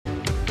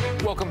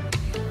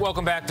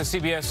Welcome back to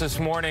CBS This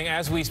Morning.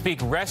 As we speak,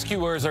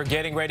 rescuers are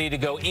getting ready to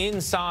go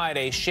inside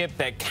a ship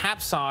that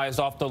capsized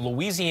off the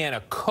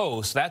Louisiana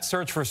coast. That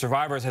search for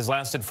survivors has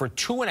lasted for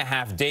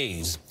 2.5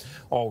 days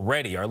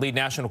already. Our lead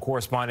national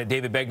correspondent,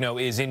 David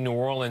Begnaud, is in New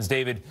Orleans.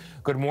 David,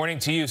 good morning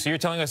to you. So you're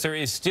telling us there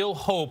is still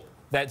hope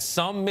that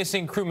some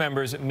missing crew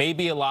members may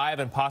be alive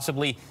and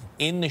possibly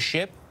in the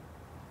ship?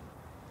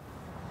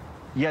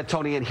 Yeah,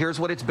 Tony, and here's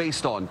what it's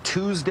based on.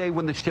 Tuesday,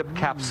 when the ship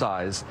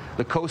capsized,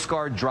 the Coast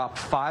Guard dropped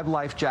 5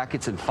 life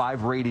jackets and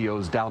 5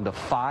 radios down to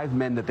 5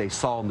 men that they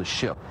saw on the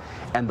ship.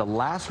 And the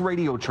last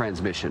radio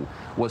transmission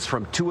was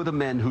from 2 of the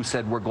men who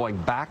said, we're going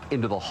back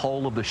into the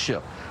hull of the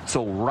ship.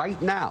 So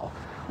right now,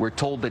 we're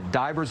told that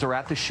divers are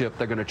at the ship.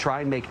 They're going to try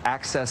and make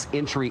access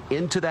entry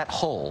into that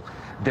hull.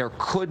 There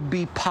could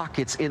be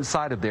pockets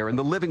inside of there in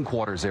the living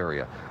quarters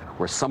area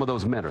where some of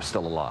those men are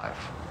still alive.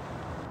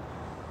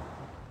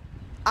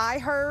 I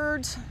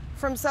heard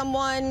from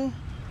someone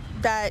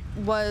that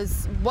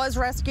was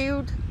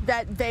rescued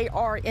that they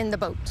are in the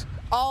boat.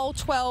 All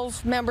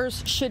 12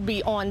 members should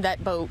be on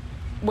that boat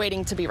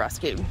waiting to be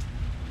rescued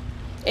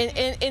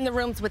in the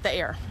rooms with the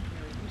air.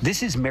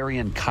 This is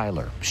Marion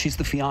Kyler. She's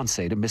the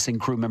fiancée to missing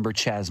crew member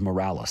Chaz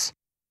Morales.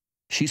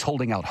 She's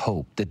holding out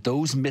hope that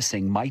those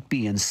missing might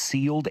be in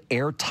sealed,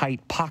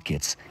 airtight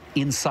pockets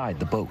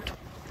inside the boat.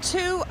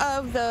 2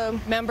 of the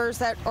members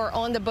that are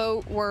on the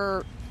boat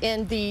were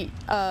in the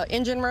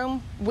engine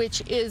room,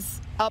 which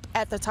is up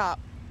at the top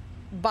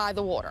by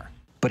the water.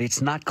 But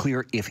it's not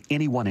clear if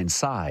anyone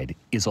inside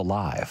is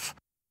alive.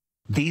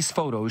 These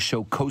photos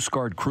show Coast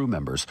Guard crew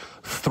members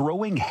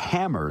throwing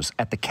hammers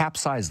at the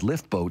capsized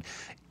lift boat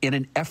in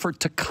an effort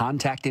to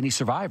contact any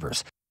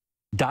survivors.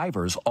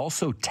 Divers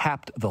also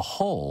tapped the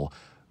hull,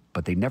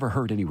 but they never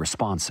heard any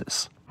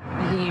responses.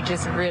 He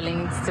just really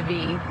needs to be.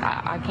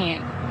 I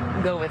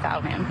can't go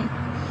without him.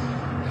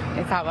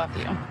 It's how I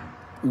feel.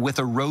 With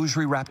a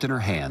rosary wrapped in her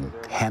hand,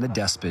 Hannah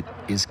Despot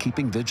is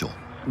keeping vigil,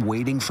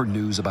 waiting for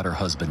news about her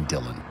husband,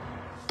 Dylan.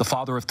 The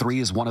father of 3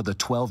 is one of the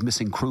 12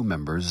 missing crew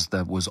members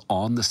that was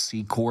on the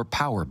Seacor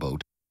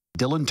powerboat.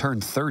 Dylan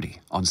turned 30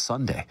 on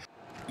Sunday.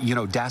 You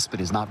know,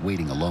 Despot is not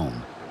waiting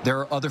alone. There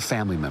are other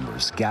family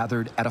members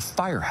gathered at a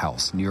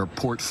firehouse near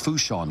Port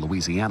Fourchon,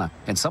 Louisiana,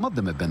 and some of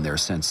them have been there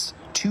since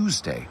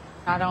Tuesday.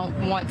 I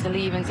don't want to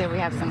leave until we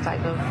have some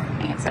type of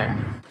answer.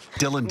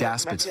 Dylan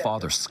Despot's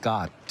father,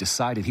 Scott,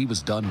 decided he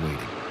was done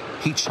waiting.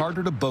 He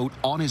chartered a boat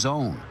on his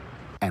own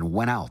and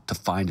went out to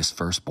find his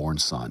firstborn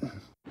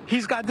son.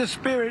 He's got the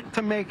spirit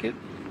to make it,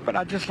 but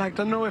I just like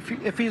to know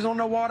if he's on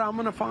the water, I'm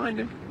going to find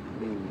him.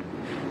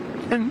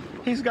 And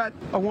he's got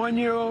a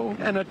 1-year-old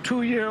and a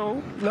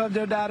 2-year-old. Love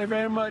their daddy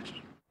very much.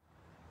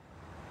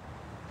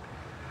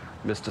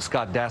 Mr.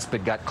 Scott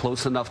Despot got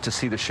close enough to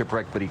see the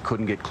shipwreck, but he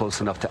couldn't get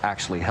close enough to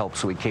actually help,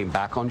 so he came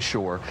back on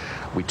shore.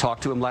 We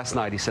talked to him last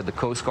night. He said the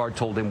Coast Guard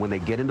told him when they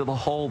get into the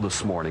hull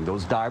this morning,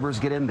 those divers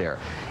get in there,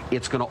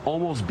 it's going to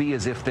almost be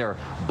as if they're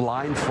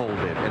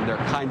blindfolded and they're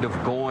kind of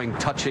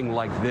touching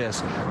like this,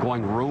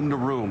 going room to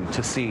room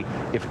to see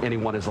if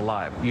anyone is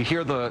alive. You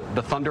hear the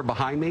thunder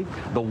behind me?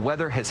 The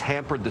weather has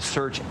hampered the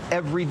search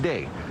every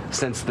day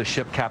since the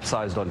ship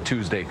capsized on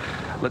Tuesday.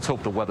 Let's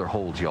hope the weather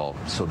holds, y'all,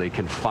 so they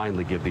can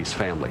finally give these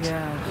families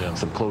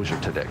some closure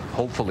today.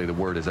 Hopefully the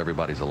word is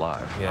everybody's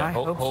alive. Yeah, I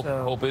hope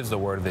so. Hope is the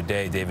word of the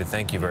day. David,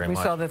 thank you very much.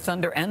 We saw the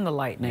thunder and the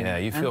lightning. Yeah,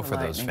 you feel for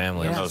those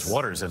families. And those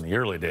waters in the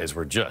early days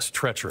were just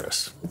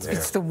treacherous.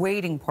 It's the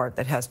waiting part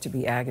that has to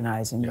be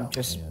agonizing. You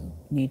just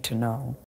need to know.